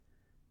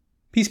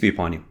Peace be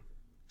upon you.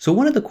 So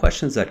one of the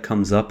questions that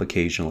comes up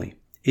occasionally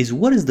is,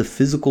 what is the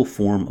physical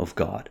form of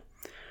God?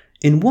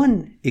 In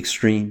one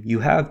extreme, you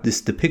have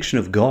this depiction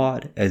of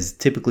God as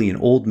typically an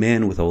old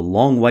man with a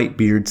long white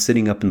beard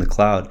sitting up in the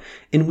cloud.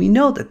 And we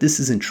know that this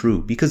isn't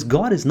true because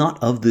God is not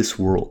of this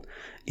world.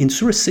 In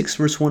Surah 6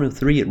 verse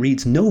 103, it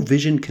reads, "No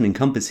vision can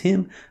encompass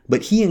him,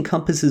 but he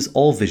encompasses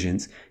all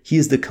visions. He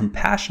is the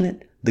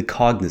compassionate, the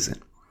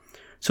cognizant."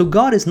 So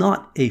God is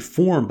not a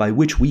form by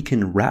which we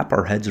can wrap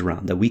our heads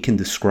around, that we can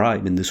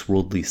describe in this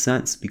worldly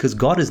sense, because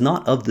God is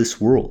not of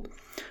this world.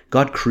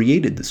 God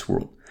created this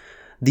world.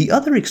 The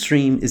other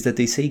extreme is that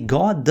they say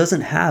God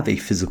doesn't have a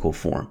physical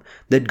form,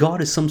 that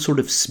God is some sort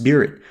of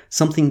spirit,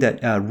 something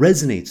that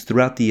resonates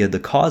throughout the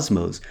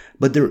cosmos,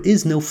 but there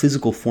is no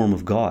physical form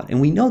of God.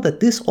 And we know that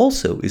this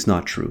also is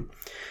not true.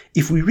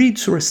 If we read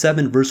Surah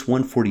 7 verse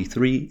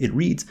 143, it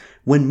reads,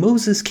 "When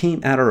Moses came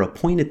at our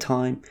appointed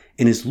time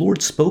and his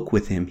Lord spoke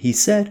with him, he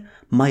said,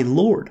 'My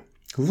Lord,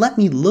 let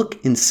me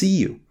look and see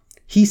you.'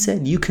 He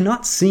said, 'You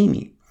cannot see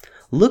me.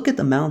 Look at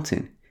the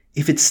mountain.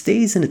 If it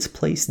stays in its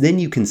place, then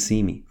you can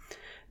see me.'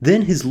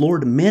 Then his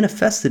Lord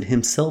manifested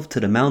himself to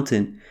the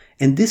mountain,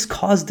 and this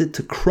caused it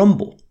to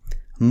crumble.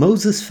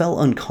 Moses fell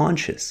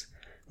unconscious.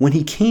 When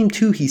he came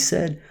to, he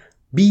said,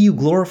 'Be you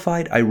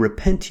glorified, I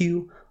repent to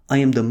you. I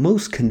am the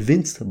most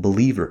convinced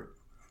believer.'"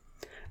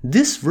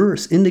 This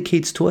verse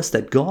indicates to us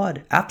that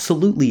God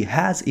absolutely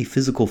has a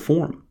physical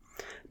form.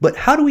 But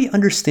how do we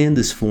understand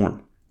this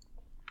form?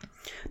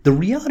 The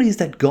reality is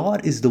that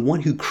God is the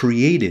one who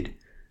created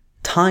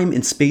time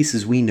and space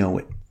as we know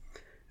it.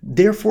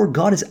 Therefore,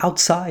 God is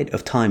outside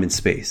of time and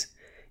space.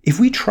 If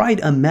we try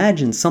to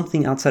imagine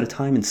something outside of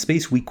time and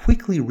space, we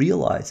quickly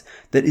realize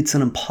that it's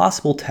an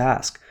impossible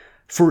task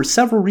for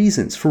several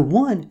reasons. For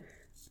one,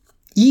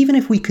 even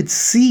if we could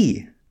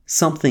see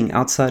something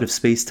outside of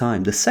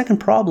space-time, the second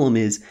problem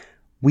is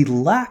we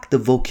lack the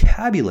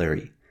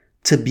vocabulary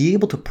to be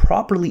able to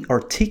properly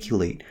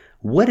articulate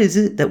what is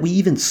it that we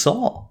even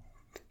saw.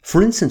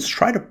 For instance,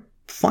 try to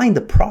find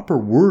the proper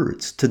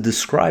words to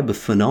describe a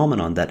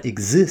phenomenon that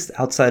exists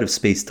outside of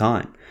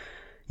space-time.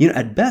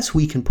 At best,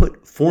 we can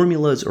put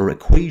formulas or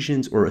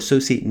equations or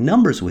associate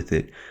numbers with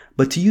it,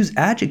 but to use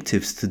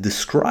adjectives to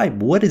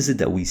describe what is it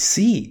that we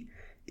see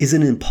is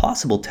an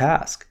impossible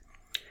task.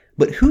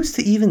 But who's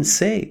to even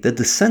say that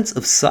the sense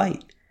of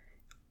sight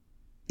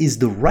is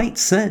the right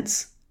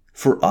sense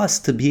for us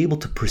to be able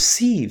to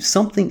perceive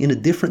something in a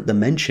different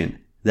dimension,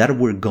 that of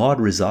where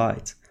God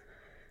resides?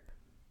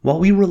 While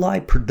we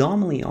rely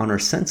predominantly on our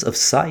sense of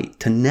sight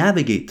to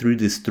navigate through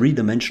this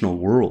three-dimensional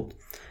world,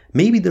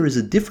 maybe there is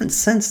a different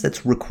sense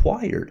that's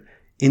required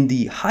in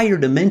the higher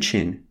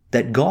dimension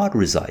that God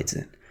resides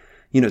in.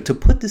 To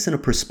put this in a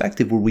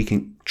perspective where we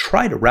can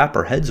try to wrap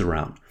our heads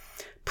around,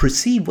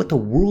 perceive what the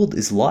world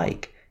is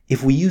like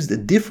if we used a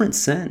different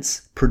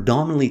sense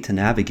predominantly to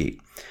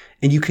navigate.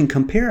 And you can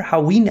compare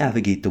how we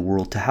navigate the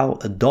world to how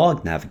a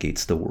dog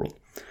navigates the world.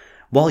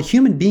 While a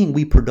human being,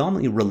 we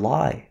predominantly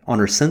rely on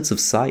our sense of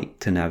sight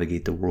to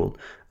navigate the world.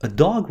 A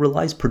dog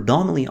relies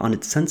predominantly on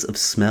its sense of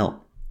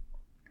smell.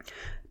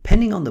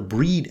 Depending on the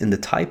breed and the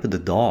type of the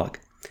dog,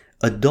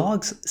 a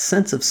dog's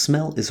sense of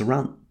smell is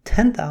around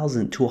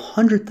 10,000 to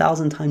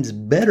 100,000 times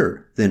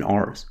better than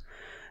ours.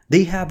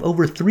 They have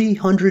over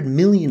 300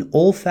 million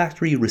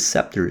olfactory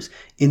receptors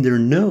in their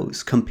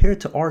nose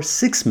compared to our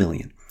 6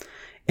 million.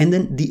 And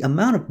then the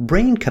amount of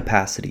brain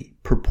capacity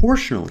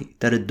proportionally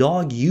that a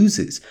dog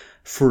uses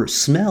for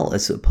smell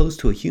as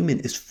opposed to a human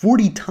is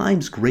 40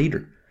 times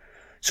greater.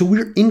 So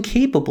we're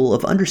incapable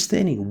of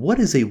understanding what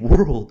is a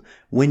world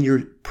when your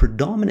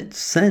predominant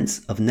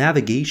sense of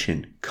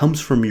navigation comes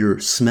from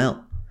your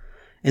smell.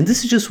 And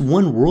this is just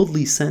one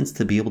worldly sense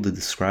to be able to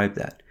describe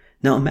that.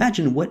 Now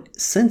imagine what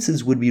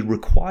senses would be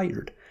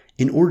required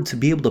in order to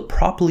be able to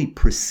properly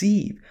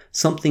perceive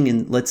something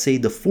in, let's say,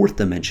 the fourth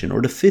dimension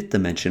or the fifth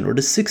dimension or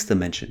the sixth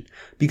dimension,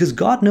 because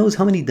God knows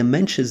how many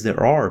dimensions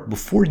there are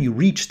before you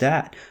reach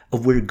that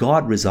of where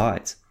God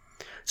resides.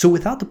 So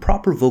without the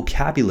proper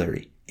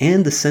vocabulary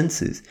and the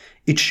senses,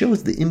 it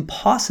shows the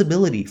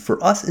impossibility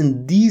for us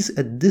in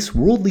this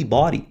worldly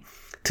body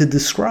to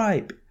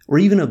describe or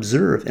even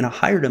observe in a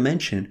higher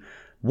dimension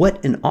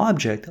what an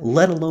object,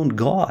 let alone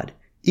God,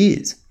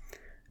 is.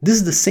 This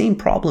is the same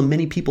problem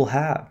many people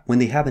have when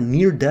they have a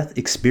near-death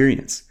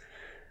experience.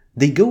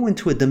 They go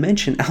into a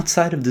dimension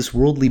outside of this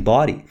worldly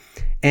body,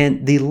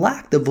 and they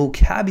lack the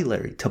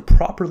vocabulary to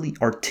properly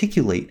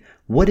articulate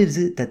what is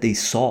it that they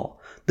saw.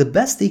 The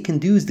best they can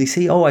do is they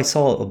say, "Oh, I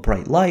saw a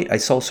bright light, I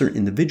saw certain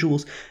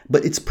individuals,"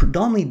 but it's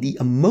predominantly the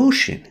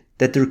emotion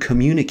that they're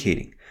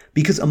communicating,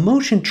 because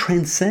emotion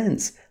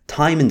transcends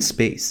time and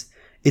space.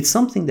 It's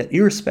something that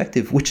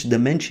irrespective of which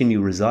dimension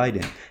you reside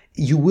in,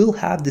 you will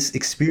have this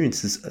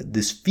experience,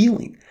 this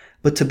feeling.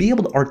 But to be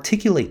able to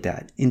articulate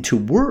that into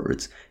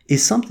words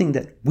is something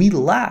that we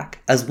lack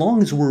as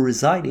long as we're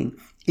residing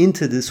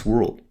into this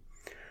world.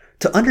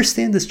 To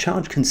understand this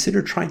challenge,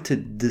 consider trying to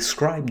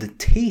describe the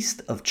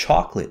taste of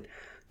chocolate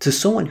to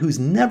someone who's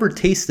never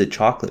tasted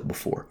chocolate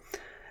before,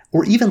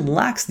 or even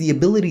lacks the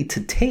ability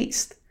to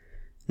taste.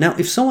 Now,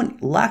 if someone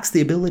lacks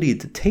the ability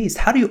to taste,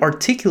 how do you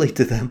articulate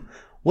to them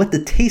what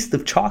the taste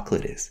of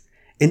chocolate is?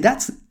 And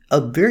that's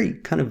a very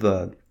kind of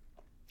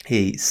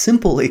a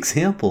simple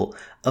example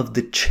of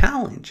the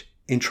challenge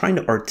in trying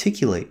to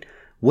articulate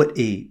what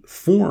a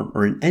form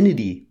or an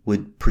entity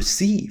would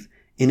perceive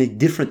in a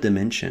different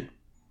dimension.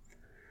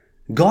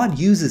 God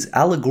uses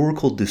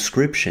allegorical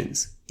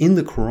descriptions in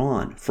the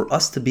Quran for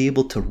us to be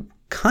able to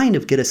kind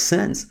of get a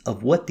sense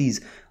of what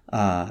these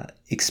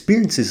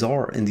experiences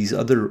are in these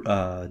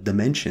other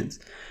dimensions.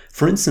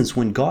 For instance,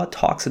 when God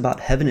talks about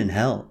heaven and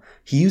hell,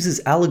 he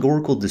uses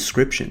allegorical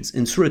descriptions.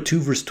 In Surah 2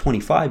 verse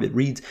 25, it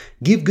reads,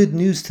 "Give good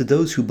news to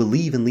those who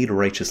believe and lead a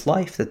righteous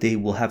life, that they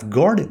will have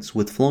gardens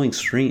with flowing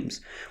streams.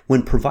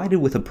 When provided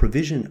with a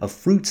provision of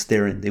fruits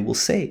therein, they will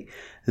say,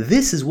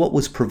 'This is what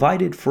was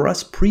provided for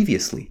us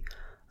previously.'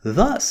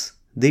 Thus,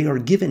 they are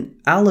given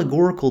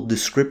allegorical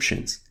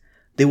descriptions.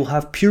 They will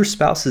have pure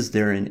spouses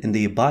therein, and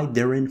they abide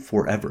therein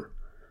forever."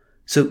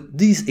 So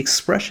these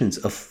expressions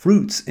of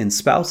fruits and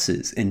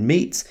spouses and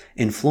mates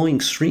and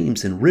flowing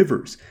streams and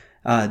rivers,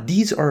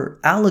 these are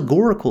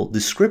allegorical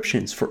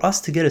descriptions for us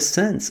to get a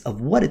sense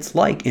of what it's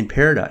like in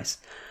paradise.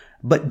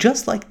 But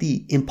just like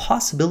the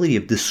impossibility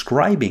of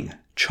describing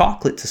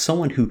chocolate to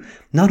someone who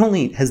not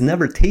only has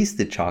never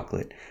tasted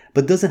chocolate,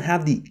 but doesn't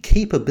have the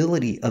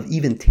capability of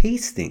even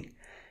tasting,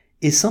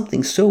 is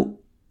something so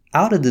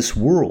out of this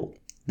world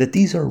that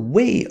these are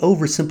way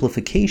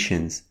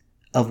oversimplifications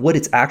of what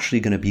it's actually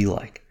going to be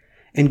like.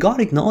 And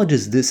God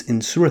acknowledges this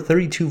in Surah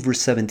 32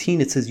 verse 17.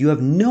 It says, "You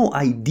have no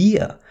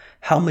idea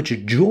how much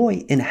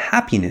joy and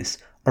happiness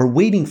are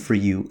waiting for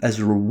you as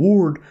a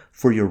reward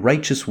for your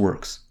righteous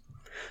works."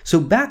 So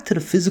back to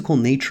the physical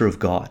nature of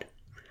God.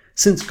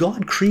 Since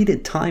God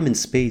created time and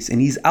space,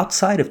 and he's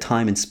outside of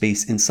time and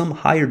space in some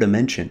higher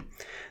dimension,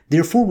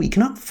 therefore we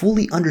cannot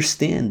fully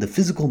understand the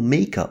physical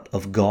makeup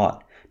of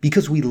God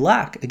because we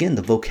lack, again,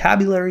 the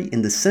vocabulary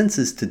and the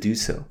senses to do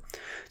so.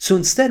 So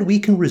instead, we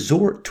can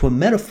resort to a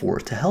metaphor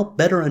to help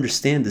better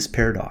understand this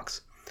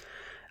paradox.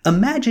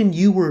 Imagine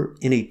you were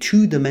in a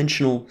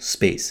two-dimensional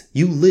space.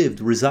 You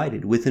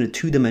resided within a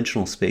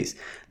two-dimensional space.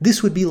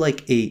 This would be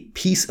like a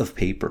piece of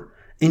paper,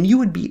 and you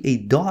would be a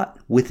dot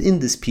within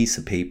this piece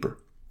of paper.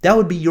 That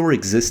would be your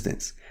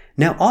existence.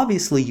 Now,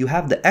 obviously, you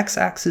have the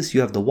x-axis,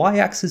 you have the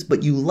y-axis,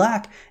 but you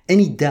lack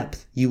any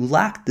depth. You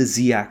lack the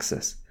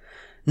z-axis.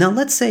 Now,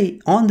 let's say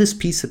on this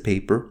piece of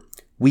paper,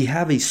 we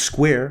have a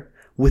square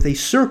with a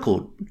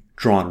circle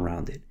drawn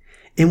around it.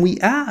 And we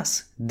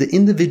ask the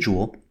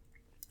individual,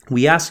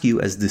 we ask you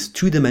as this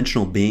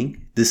two-dimensional being,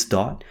 this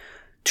dot,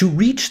 to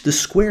reach the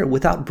square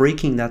without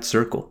breaking that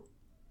circle.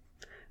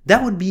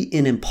 That would be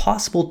an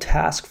impossible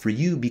task for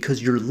you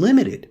because you're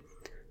limited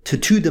to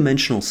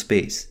two-dimensional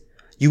space.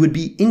 You would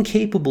be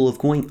incapable of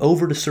going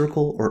over the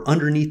circle or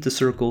underneath the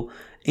circle,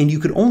 and you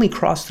could only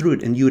cross through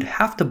it, and you would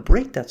have to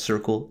break that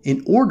circle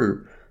in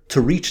order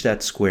to reach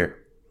that square.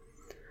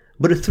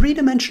 But a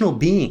three-dimensional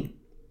being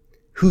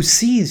who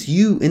sees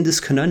you in this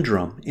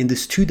conundrum, in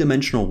this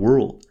two-dimensional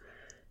world,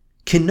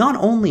 can not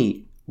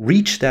only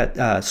reach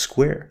that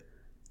square,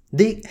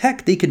 they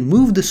can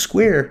move the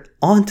square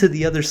onto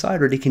the other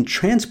side, or they can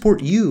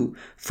transport you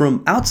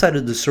from outside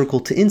of the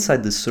circle to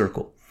inside the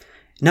circle.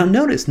 Now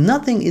notice,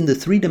 nothing in the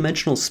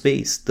three-dimensional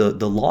space, the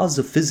laws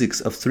of physics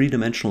of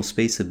three-dimensional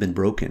space have been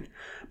broken.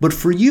 But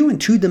for you in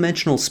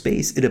two-dimensional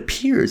space, it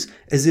appears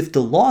as if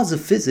the laws of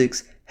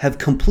physics have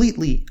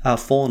completely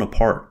fallen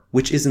apart,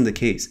 which isn't the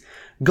case.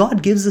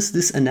 God gives us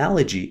this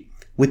analogy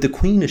with the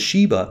Queen of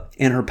Sheba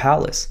and her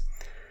palace.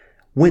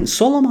 When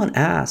Solomon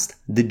asked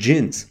the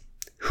jinns,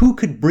 who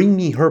could bring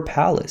me her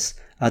palace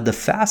the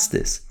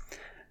fastest,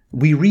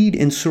 we read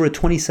in Surah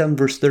 27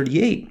 verse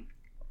 38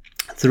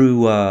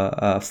 through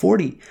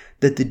 40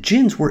 that the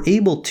jinns were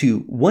able to,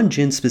 one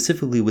jinn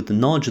specifically with the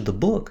knowledge of the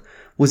book,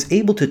 was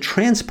able to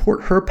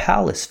transport her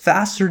palace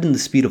faster than the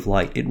speed of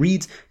light. It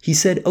reads, he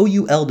said, "O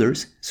you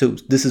elders," so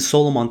this is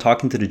Solomon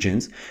talking to the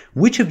jinns,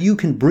 "which of you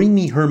can bring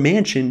me her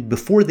mansion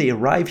before they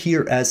arrive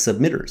here as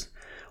submitters?"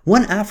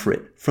 One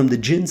Afrit from the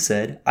jinn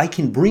said, "I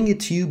can bring it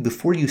to you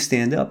before you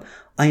stand up.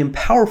 I am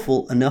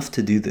powerful enough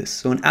to do this."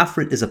 So an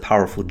Afrit is a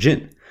powerful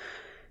jinn.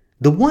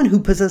 The one who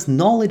possessed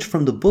knowledge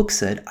from the book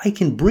said, "I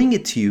can bring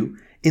it to you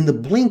in the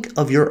blink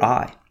of your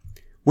eye."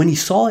 When he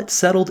saw it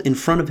settled in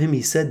front of him,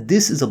 he said,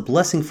 "This is a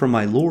blessing from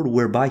my Lord,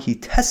 whereby he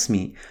tests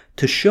me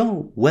to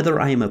show whether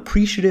I am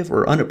appreciative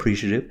or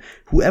unappreciative.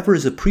 Whoever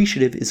is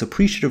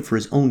appreciative for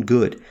his own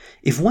good.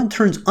 If one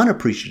turns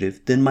unappreciative,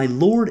 then my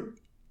Lord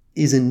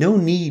is in no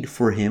need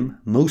for him,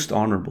 most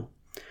honorable."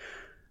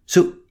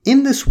 So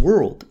in this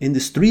world, in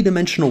this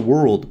three-dimensional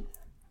world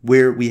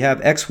where we have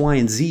X, Y,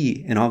 and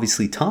Z, and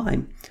obviously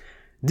time,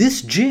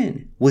 this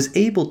jinn was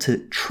able to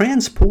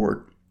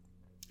transport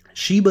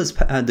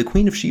the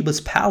Queen of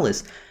Sheba's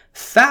palace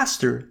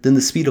faster than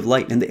the speed of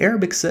light. And the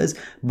Arabic says,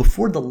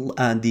 before the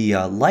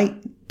light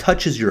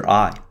touches your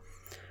eye.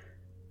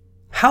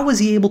 How was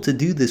he able to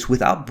do this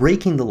without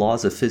breaking the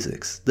laws of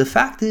physics? The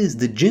fact is,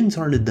 the jinns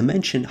are in a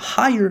dimension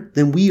higher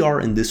than we are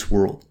in this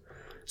world.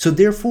 So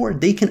therefore,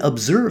 they can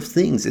observe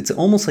things. It's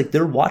almost like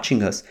they're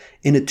watching us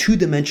in a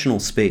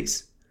two-dimensional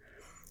space.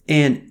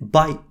 And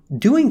by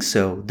doing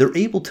so, they're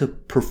able to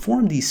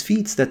perform these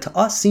feats that to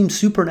us seem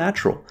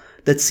supernatural,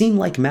 that seem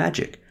like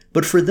magic.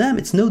 But for them,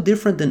 it's no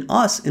different than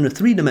us in a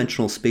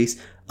three-dimensional space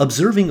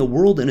observing a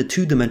world in a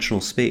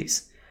two-dimensional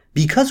space.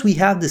 Because we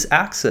have this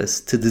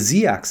access to the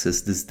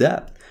z-axis, this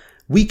depth,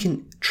 we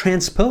can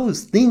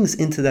transpose things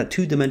into that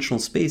two-dimensional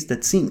space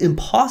that seem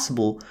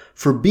impossible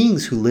for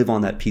beings who live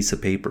on that piece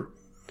of paper.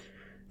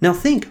 Now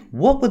think,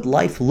 what would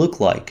life look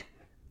like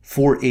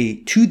for a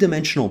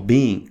two-dimensional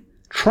being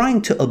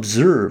trying to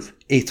observe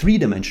a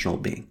three-dimensional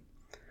being?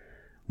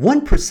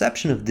 One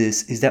perception of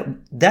this is that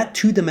that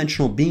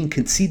two-dimensional being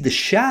could see the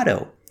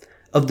shadow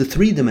of the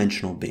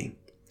three-dimensional being.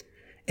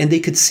 And they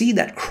could see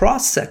that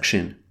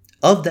cross-section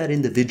of that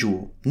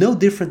individual, no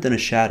different than a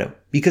shadow,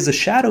 because a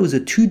shadow is a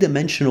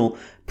two-dimensional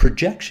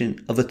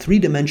projection of a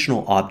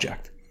three-dimensional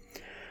object.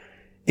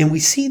 And we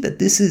see that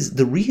this is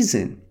the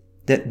reason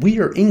that we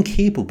are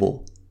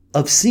incapable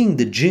of seeing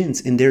the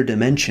jinns in their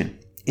dimension.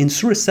 In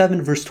Surah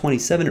 7 verse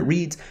 27 it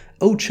reads,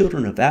 "O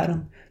children of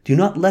Adam, do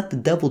not let the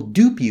devil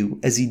dupe you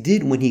as he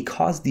did when he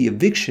caused the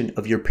eviction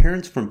of your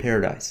parents from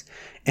paradise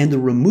and the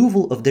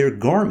removal of their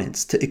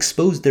garments to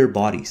expose their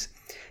bodies.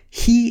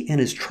 He and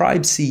his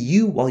tribe see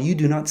you while you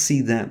do not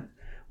see them.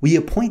 We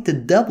appoint the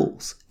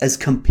devils as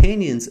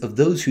companions of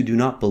those who do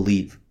not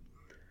believe."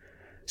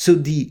 So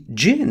the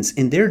jinns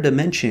in their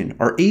dimension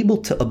are able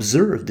to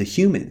observe the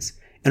humans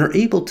and are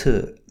able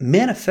to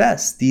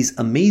manifest these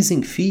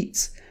amazing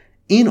feats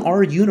in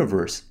our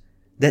universe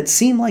that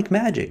seem like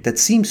magic, that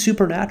seem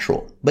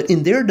supernatural. But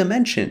in their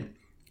dimension,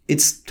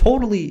 it's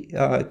totally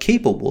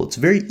capable. It's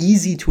very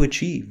easy to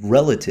achieve,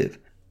 relative.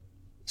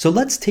 So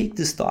let's take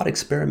this thought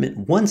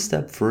experiment one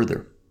step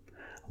further.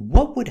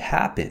 What would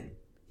happen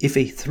if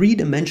a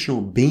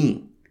three-dimensional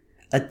being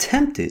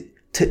attempted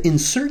to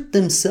insert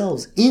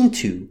themselves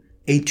into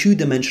a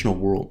two-dimensional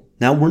world?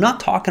 Now, we're not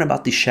talking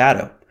about the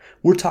shadow.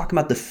 We're talking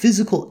about the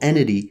physical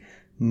entity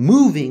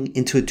moving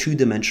into a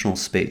two-dimensional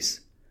space.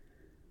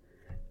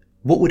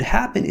 What would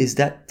happen is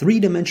that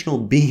three-dimensional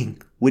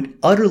being would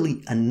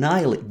utterly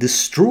annihilate,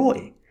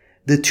 destroy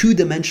the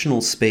two-dimensional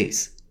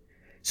space.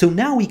 So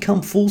now we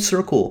come full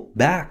circle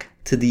back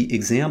to the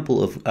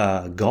example of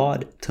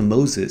God to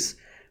Moses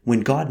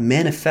when God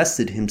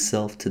manifested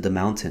himself to the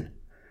mountain.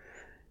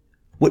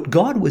 What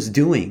God was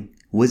doing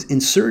was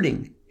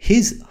inserting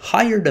his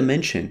higher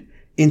dimension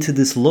into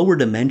this lower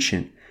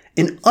dimension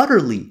and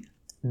utterly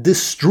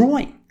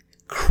destroying,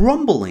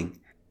 crumbling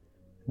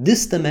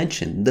this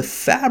dimension, the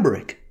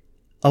fabric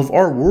of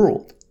our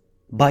world,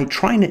 by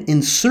trying to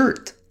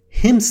insert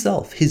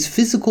himself, his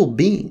physical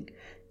being,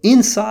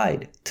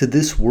 inside to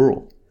this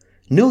world.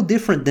 No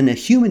different than a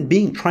human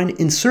being trying to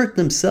insert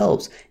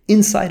themselves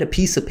inside a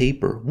piece of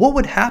paper. What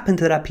would happen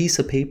to that piece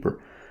of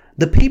paper?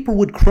 The paper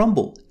would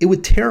crumble. It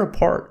would tear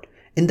apart.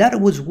 And that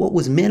was what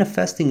was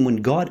manifesting when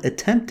God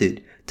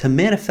attempted to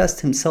manifest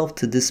himself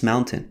to this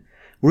mountain.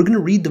 We're going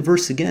to read the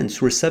verse again,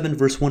 Surah 7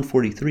 verse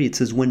 143. It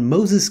says, "When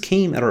Moses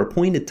came at our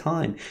appointed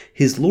time,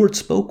 his Lord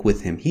spoke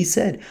with him. He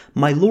said,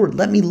 'My Lord,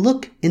 let me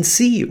look and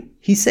see you.'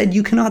 He said,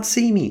 'You cannot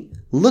see me.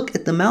 Look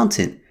at the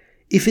mountain.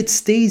 If it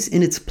stays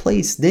in its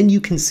place, then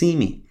you can see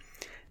me.'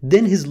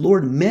 Then his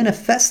Lord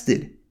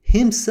manifested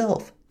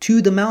himself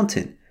to the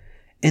mountain,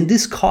 and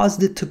this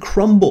caused it to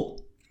crumble.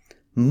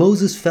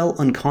 Moses fell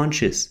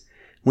unconscious.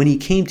 When he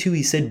came to,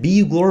 he said, 'Be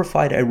you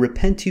glorified, I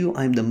repent to you,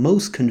 I am the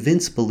most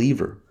convinced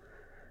believer.'"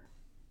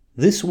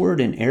 This word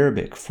in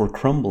Arabic for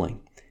crumbling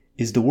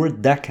is the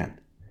word dakan,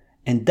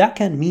 and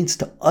dakan means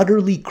to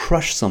utterly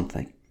crush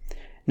something.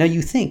 Now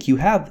you think you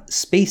have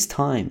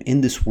space-time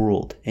in this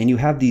world, and you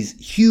have these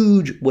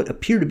huge, what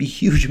appear to be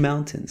huge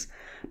mountains,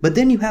 but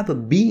then you have a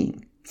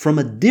being from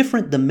a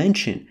different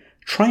dimension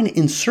trying to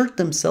insert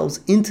themselves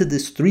into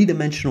this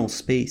three-dimensional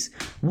space.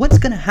 What's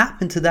going to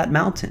happen to that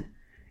mountain?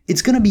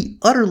 It's going to be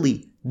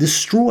utterly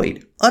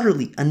destroyed,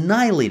 utterly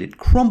annihilated,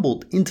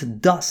 crumbled into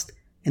dust.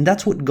 And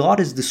that's what God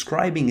is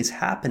describing is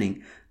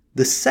happening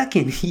the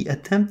second he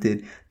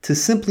attempted to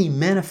simply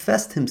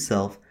manifest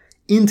himself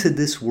into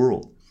this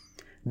world.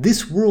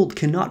 This world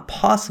cannot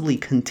possibly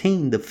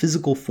contain the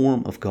physical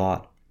form of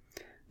God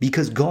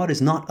because God is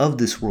not of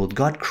this world.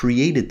 God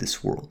created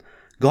this world.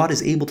 God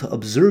is able to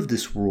observe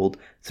this world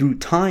through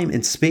time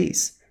and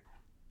space.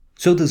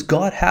 So does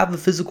God have a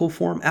physical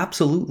form?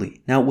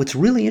 Absolutely. Now, what's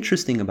really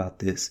interesting about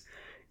this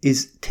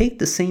is take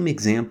the same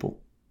example.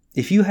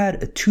 If you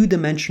had a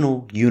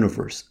two-dimensional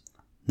universe,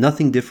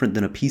 nothing different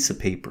than a piece of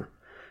paper,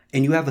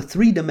 and you have a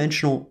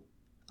three-dimensional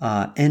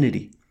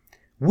entity,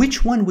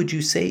 which one would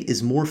you say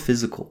is more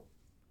physical?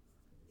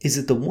 Is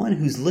it the one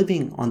who's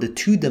living on the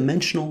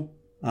two-dimensional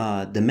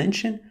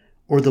dimension,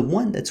 or the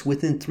one that's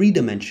within three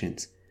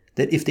dimensions,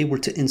 that if they were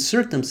to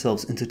insert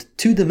themselves into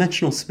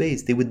two-dimensional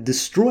space, they would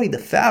destroy the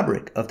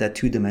fabric of that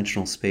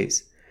two-dimensional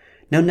space?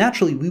 Now,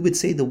 naturally, we would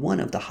say the one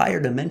of the higher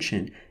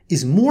dimension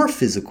is more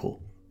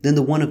physical than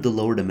the one of the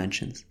lower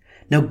dimensions.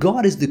 Now,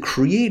 God is the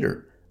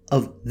creator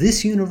of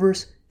this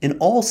universe and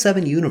all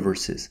 7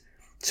 universes.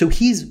 So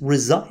he's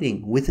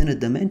residing within a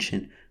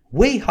dimension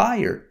way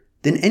higher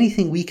than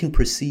anything we can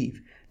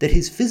perceive, that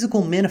his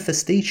physical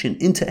manifestation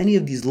into any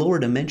of these lower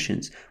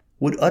dimensions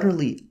would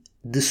utterly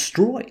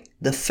destroy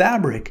the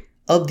fabric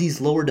of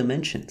these lower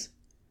dimensions.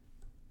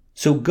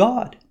 So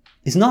God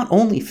is not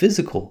only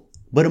physical,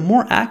 but a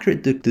more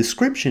accurate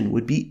description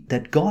would be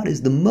that God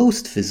is the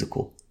most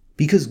physical,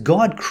 because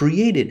God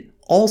created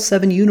all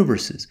 7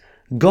 universes.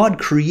 God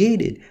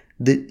created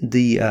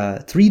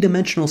the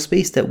three-dimensional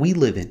space that we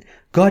live in.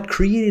 God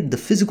created the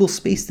physical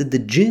space that the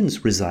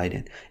jinns reside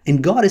in.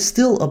 And God is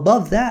still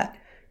above that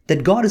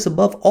God is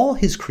above all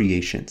his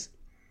creations.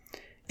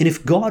 And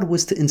if God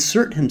was to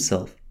insert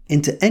himself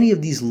into any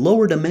of these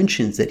lower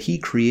dimensions that he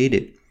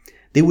created,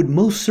 they would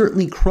most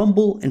certainly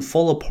crumble and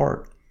fall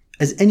apart,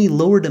 as any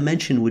lower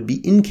dimension would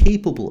be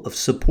incapable of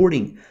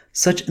supporting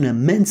such an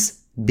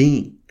immense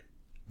being.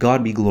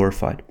 God be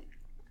glorified.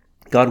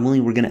 God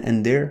willing, we're going to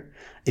end there.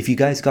 If you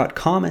guys got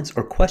comments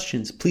or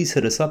questions, please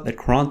hit us up at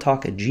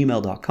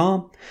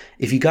QuranTalk@gmail.com.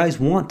 If you guys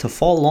want to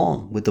follow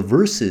along with the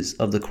verses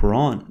of the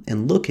Quran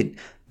and look at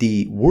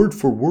the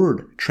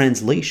word-for-word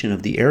translation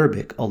of the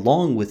Arabic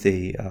along with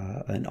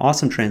an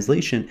awesome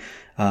translation,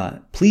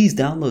 please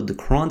download the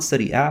Quran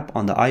Study app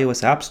on the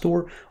iOS App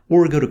Store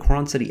or go to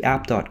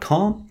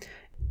QuranStudyApp.com.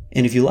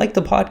 And if you like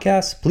the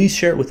podcast, please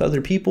share it with other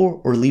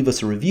people or leave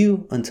us a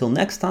review. Until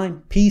next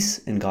time,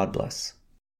 peace and God bless.